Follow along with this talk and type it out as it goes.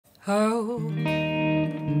Oh.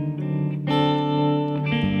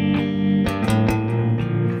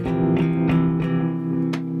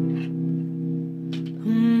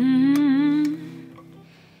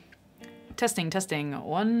 Testing, testing.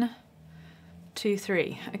 1, 2,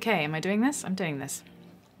 3. Okay, am I doing this? I'm doing this.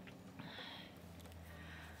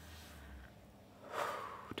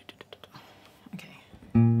 Okay.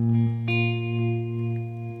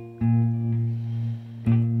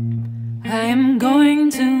 I'm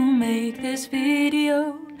going to make this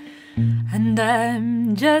video, and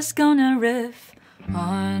I'm just gonna riff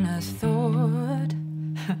on a thought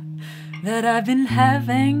that I've been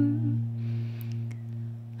having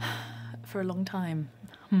for a long time.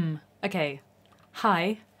 Okay.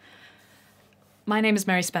 Hi. My name is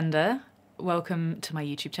Mary Spender. Welcome to my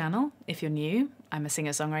YouTube channel. If you're new, I'm a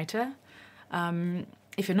singer-songwriter.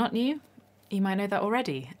 If you're not new, you might know that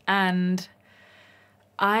already. And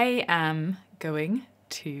I am going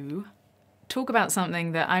to talk about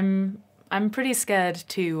something that I'm pretty scared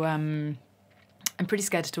to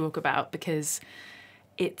talk about, because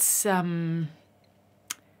it's a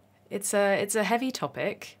heavy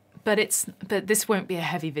topic. But this won't be a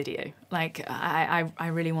heavy video. Like, I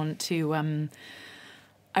really want to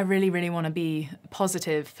I really want to be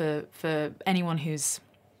positive for anyone who's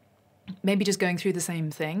maybe just going through the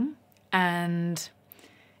same thing. And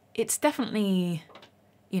it's definitely,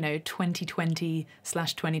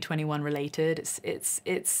 2020/2021 related.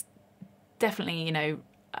 It's definitely,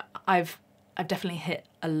 I've definitely hit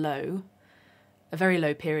a very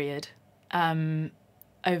low period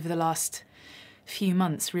over the last few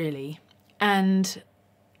months, really. And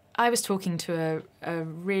I was talking to a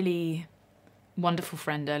really wonderful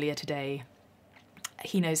friend earlier today.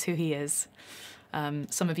 He knows who he is.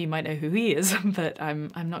 Some of you might know who he is, but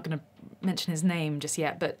I'm not going to mention his name just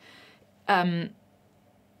yet. But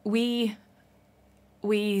we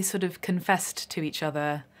sort of confessed to each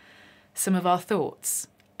other some of our thoughts,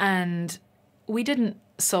 and we didn't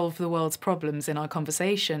solve the world's problems in our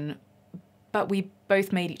conversation, but we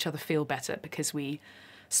both made each other feel better because we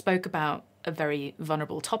spoke about a very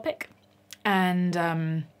vulnerable topic.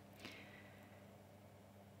 And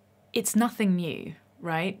it's nothing new,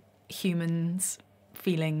 right? Humans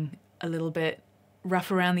feeling a little bit rough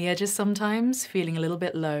around the edges sometimes, feeling a little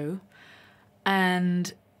bit low.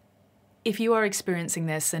 And if you are experiencing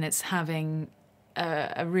this and it's having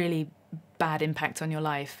a really bad impact on your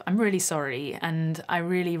life, I'm really sorry. And I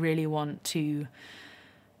really, really want to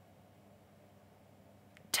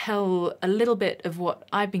tell a little bit of what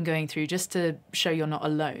I've been going through, just to show you're not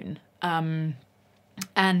alone. And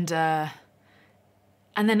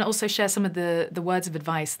then also share some of the words of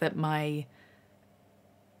advice that my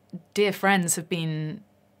dear friends have been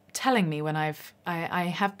telling me when I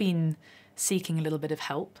have been seeking a little bit of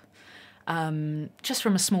help, just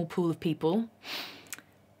from a small pool of people.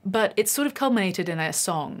 But it's sort of culminated in a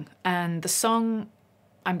song, and the song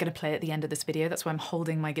I'm going to play at the end of this video. That's why I'm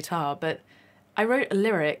holding my guitar. But I wrote a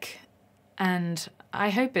lyric, and I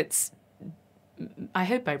hope I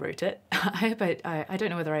wrote it. I don't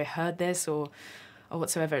know whether I heard this or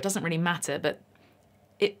whatsoever. It doesn't really matter, but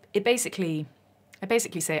I basically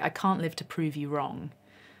say, I can't live to prove you wrong.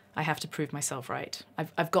 I have to prove myself right.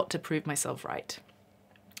 I've got to prove myself right.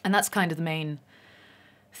 And that's kind of the main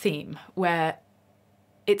theme, where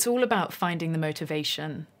it's all about finding the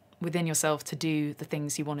motivation within yourself to do the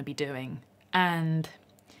things you want to be doing. And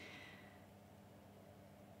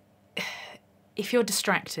if you're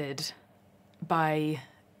distracted by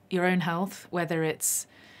your own health, whether it's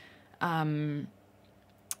to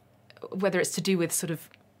do with sort of,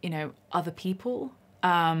 other people,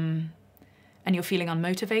 and you're feeling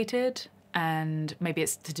unmotivated, and maybe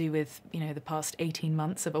it's to do with, the past 18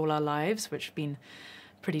 months of all our lives, which have been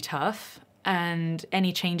pretty tough, and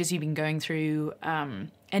any changes you've been going through,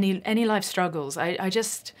 any life struggles, I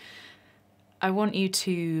want you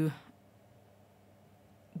to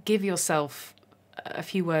give yourself a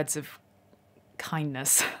few words of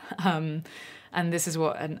kindness. And this is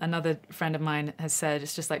what another friend of mine has said.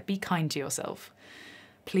 It's just like, be kind to yourself.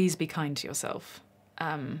 Please be kind to yourself.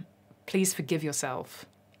 Please forgive yourself,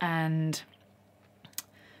 and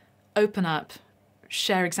open up,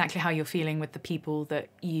 share exactly how you're feeling with the people that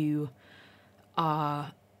you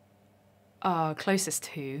are closest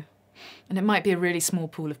to. And it might be a really small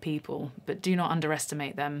pool of people, but do not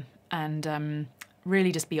underestimate them. And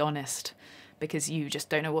really just be honest, because you just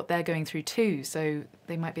don't know what they're going through too, so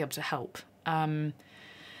they might be able to help. And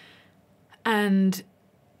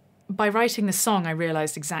by writing the song, I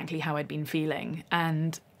realised exactly how I'd been feeling,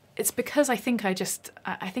 and it's because I think I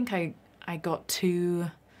got too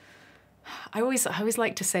I always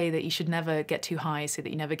like to say that you should never get too high so that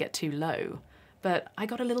you never get too low, but I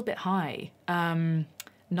got a little bit high.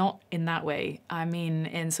 Not in that way. I mean,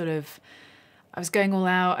 in sort of, I was going all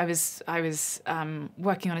out. I was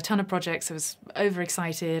working on a ton of projects. I was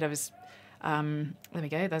overexcited. I was, there we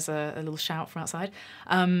go. There's a little shout from outside.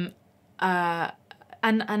 And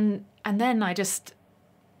then I just,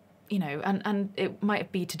 you know, and it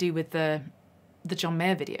might be to do with the John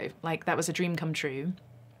Mayer video. Like, that was a dream come true.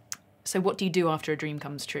 So what do you do after a dream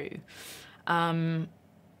comes true?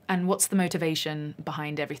 And what's the motivation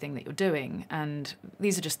behind everything that you're doing? And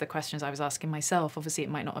these are just the questions I was asking myself. Obviously, it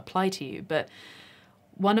might not apply to you, but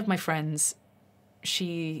one of my friends,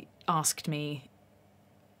 she asked me,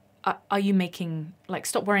 are you making, like,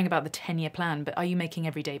 stop worrying about the 10-year plan, but are you making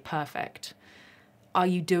every day perfect? Are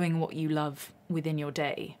you doing what you love within your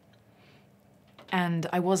day? And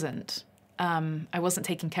I wasn't. I wasn't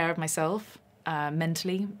taking care of myself,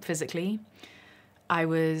 mentally, physically. I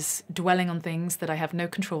was dwelling on things that I have no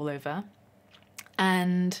control over.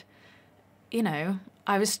 And, you know,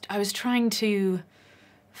 I was trying to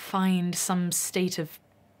find some state of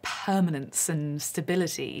permanence and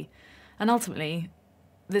stability. And ultimately,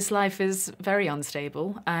 this life is very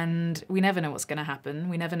unstable, and we never know what's going to happen.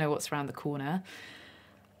 We never know what's around the corner.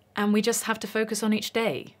 And we just have to focus on each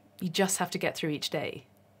day. You just have to get through each day.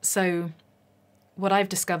 So what I've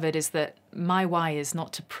discovered is that my why is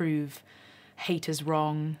not to prove haters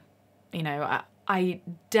wrong. You know, I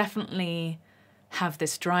definitely have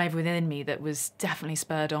this drive within me that was definitely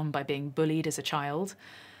spurred on by being bullied as a child.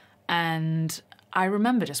 And I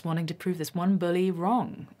remember just wanting to prove this one bully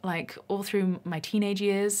wrong, like all through my teenage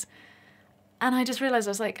years. And I just realized,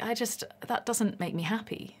 I was like, that doesn't make me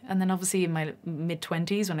happy. And then obviously in my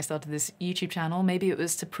mid-20s, when I started this YouTube channel, maybe it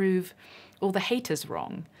was to prove all the haters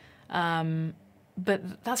wrong.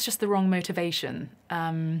 But that's just the wrong motivation.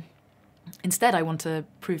 Instead, I want to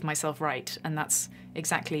prove myself right, and that's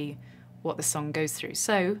exactly what this song goes through.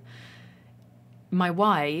 So my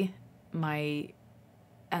why,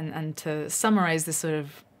 and to summarize this sort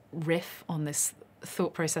of riff on this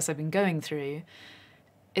thought process I've been going through,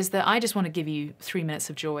 is that I just want to give you 3 minutes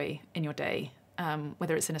of joy in your day,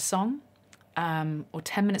 whether it's in a song, or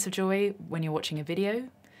 10 minutes of joy when you're watching a video,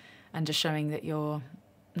 and just showing that you're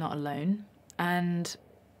not alone. And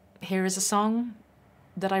here is a song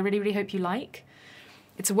that I really, really hope you like.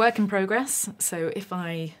 It's a work in progress, so if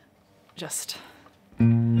I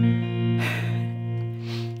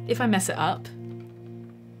mess it up,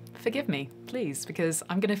 forgive me, please, because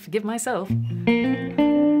I'm going to forgive myself.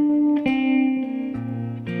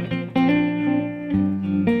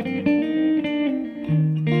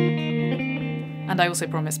 And I also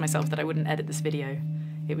promised myself that I wouldn't edit this video.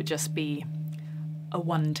 It would just be a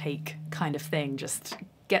one-take kind of thing, just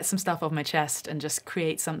get some stuff off my chest and just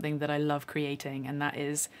create something that I love creating, and that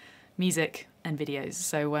is music and videos.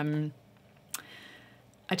 So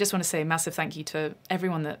I just want to say a massive thank you to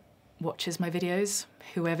everyone that watches my videos,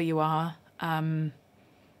 whoever you are.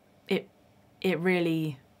 It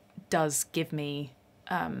really does give me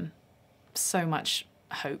so much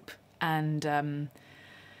hope. And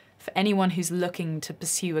for anyone who's looking to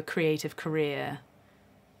pursue a creative career,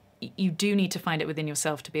 you do need to find it within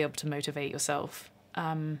yourself to be able to motivate yourself.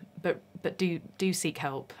 But do seek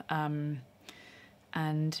help. And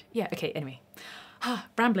yeah, okay, anyway.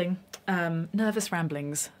 Rambling. Nervous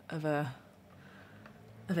ramblings of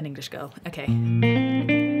an English girl. Okay.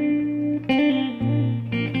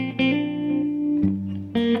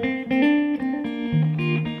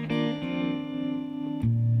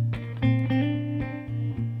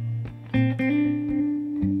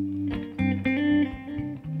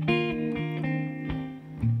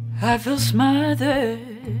 I feel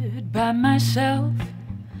smothered by myself.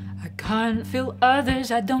 I can't feel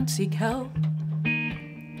others, I don't seek help.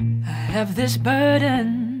 I have this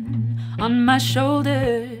burden on my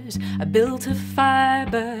shoulders. I built a fire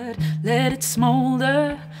but let it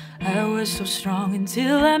smolder. I was so strong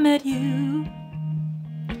until I met you.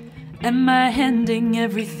 Am I handing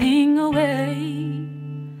everything away?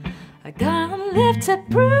 I gotta live to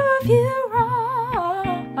prove you wrong.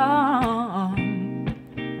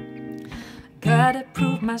 Gotta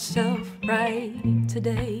prove myself right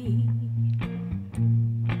today.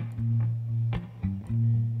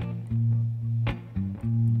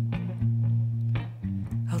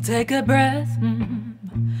 I'll take a breath,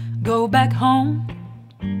 go back home,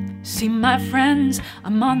 see my friends,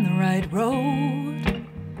 I'm on the right road.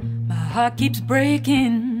 My heart keeps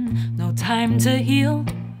breaking, no time to heal.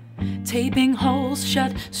 Taping holes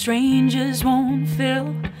shut, strangers won't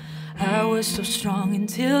fill. I was so strong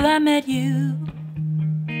until I met you.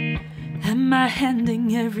 Am am I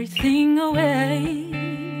handing everything away?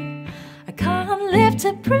 I can't live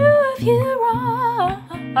to prove you wrong.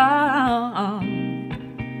 I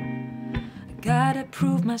gotta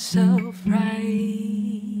prove myself right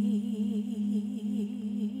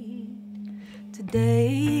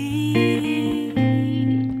today.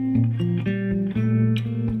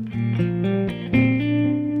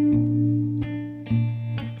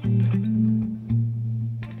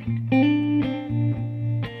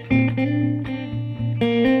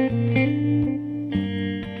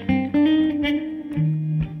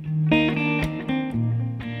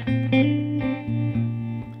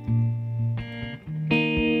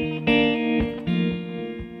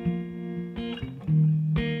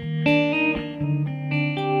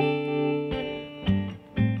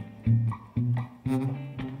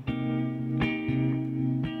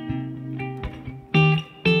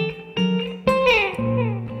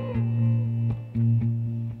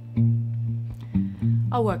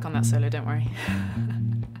 I'll work on that solo, don't worry.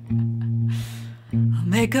 I'll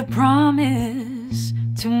make a promise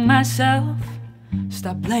to myself.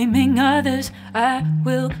 Stop blaming others, I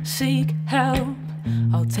will seek help.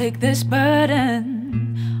 I'll take this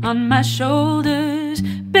burden on my shoulders,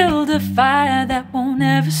 build a fire that won't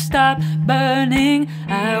ever stop burning.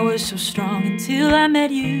 I was so strong until I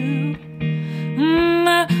met you. I'm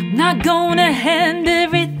not gonna hand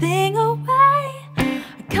everything away.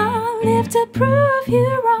 I can't live to prove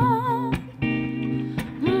you wrong.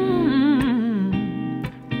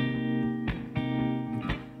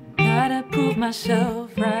 Gotta prove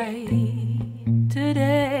myself right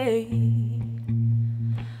today.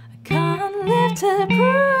 I can't live to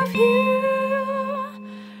prove you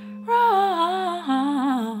wrong.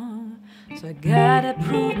 So I gotta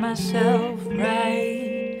prove myself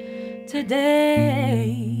right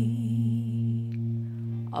today.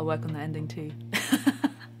 I'll work on the ending too.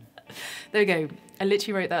 There we go. I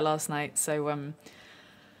literally wrote that last night, so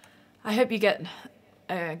I hope you get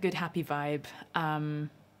a good happy vibe.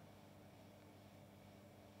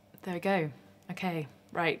 There we go. Okay,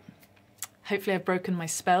 right. Hopefully I've broken my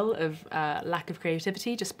spell of lack of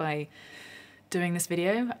creativity just by doing this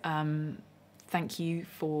video. Thank you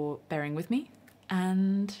for bearing with me,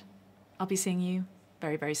 and I'll be seeing you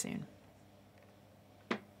very, very soon.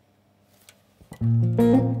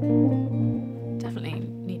 Definitely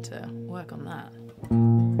need to work on that.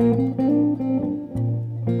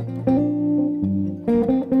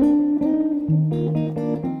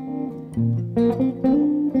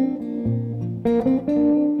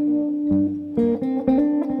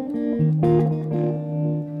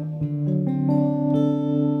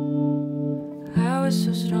 I was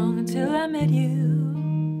so strong until I met you.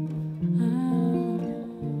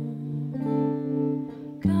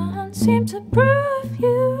 Can't seem to prove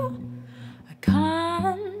you. I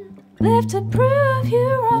can't live to prove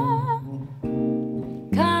you wrong.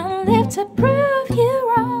 Can't live to prove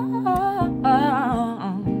you wrong.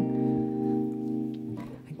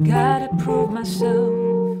 I gotta prove myself.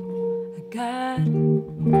 I gotta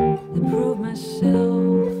prove myself.